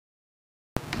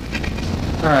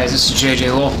Alright, this is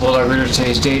JJ Wolf, Bulldog Rooter.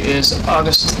 Today's date is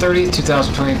August 30th,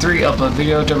 2023. Upload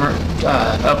video,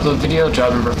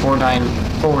 job number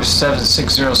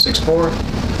 494476064. We're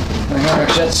here at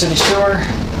Jet City Store.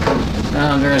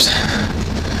 There's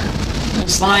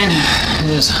this line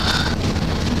is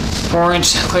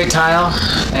 4-inch clay tile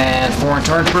and 4-inch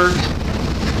Orangeburg. A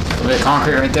little bit of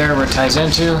concrete right there where it ties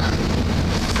into.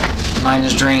 Mine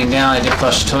is draining down. I did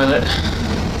flush the toilet.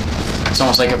 It's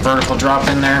almost like a vertical drop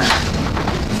in there.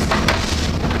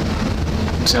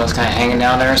 So it's kind of hanging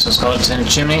down there, so it's called a tin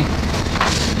chimney.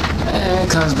 And it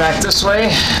comes back this way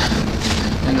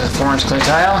into the 4-inch clay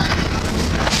tile.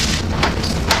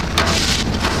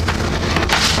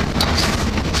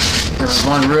 There was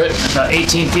one root about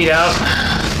 18 feet out.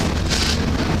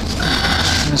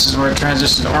 This is where it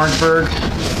transitions to Orangeburg.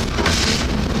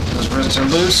 Those roots are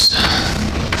loose.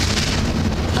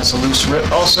 That's a loose root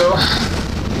also.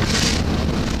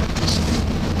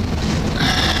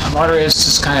 Water is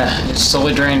just kind of, it's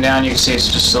slowly draining down. You can see it's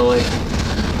just slowly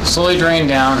draining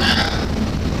down.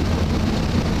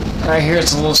 Right here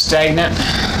it's a little stagnant.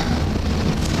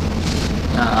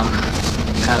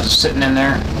 Kind of sitting in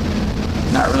there,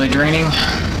 not really draining.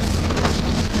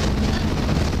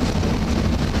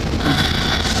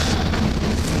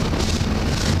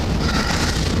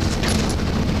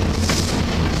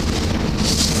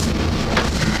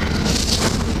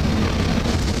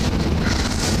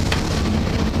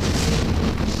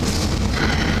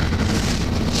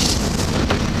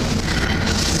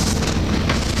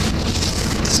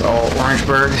 It's all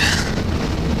Orangeburg.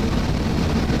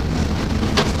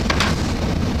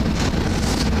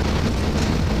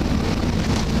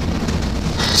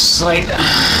 Slight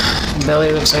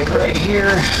belly looks like right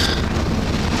here.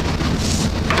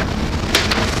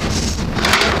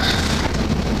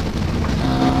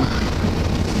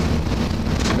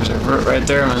 There's a root right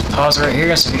there. I'm going to pause right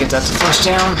here so we get that to flush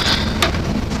down.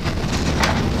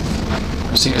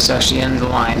 Let's see if it's actually in the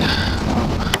line.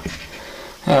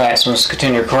 Alright, so let's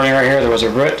continue recording right here. There was a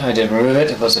root. I did remove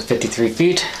it. It was at 53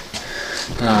 feet.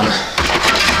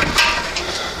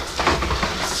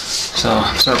 So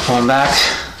start pulling back.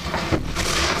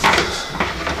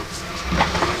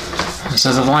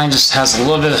 So the line just has a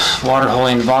little bit of water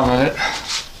holding the bottom of it.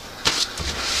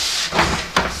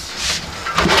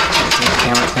 Get the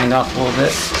camera cleaned off a little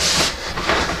bit.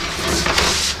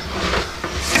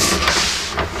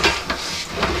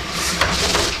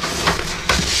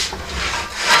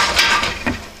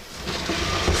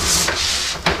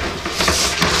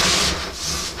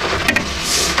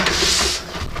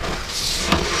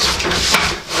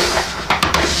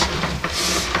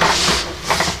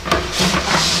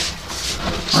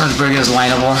 Orangeburg is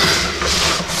lineable.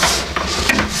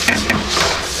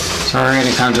 So we're going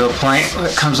to come to a point where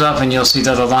it comes up and you'll see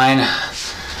the other line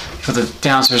for the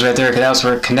downstairs right there. That's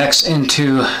where it connects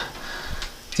into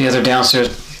the other downstairs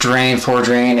drain,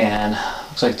 drain, and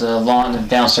looks like the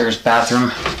downstairs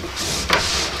bathroom.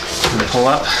 I'm going to pull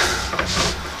up.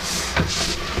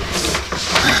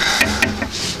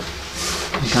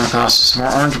 You come across some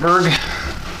more Orangeburg.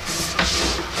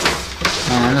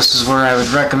 And this is where I would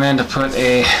recommend to put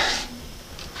a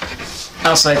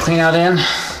outside clean out in.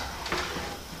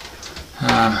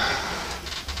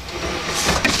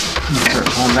 Start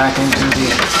pulling back into the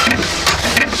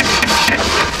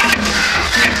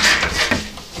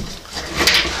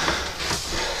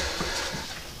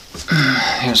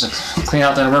here's the clean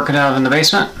out that I'm working out in the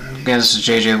basement. Again, this is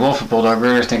JJ Wolf of Bulldog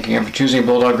Rooter. Thank you for choosing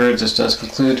Bulldog Rooter. This does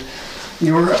conclude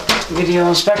your video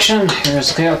inspection. Here's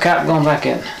the clean out cap going back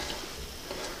in.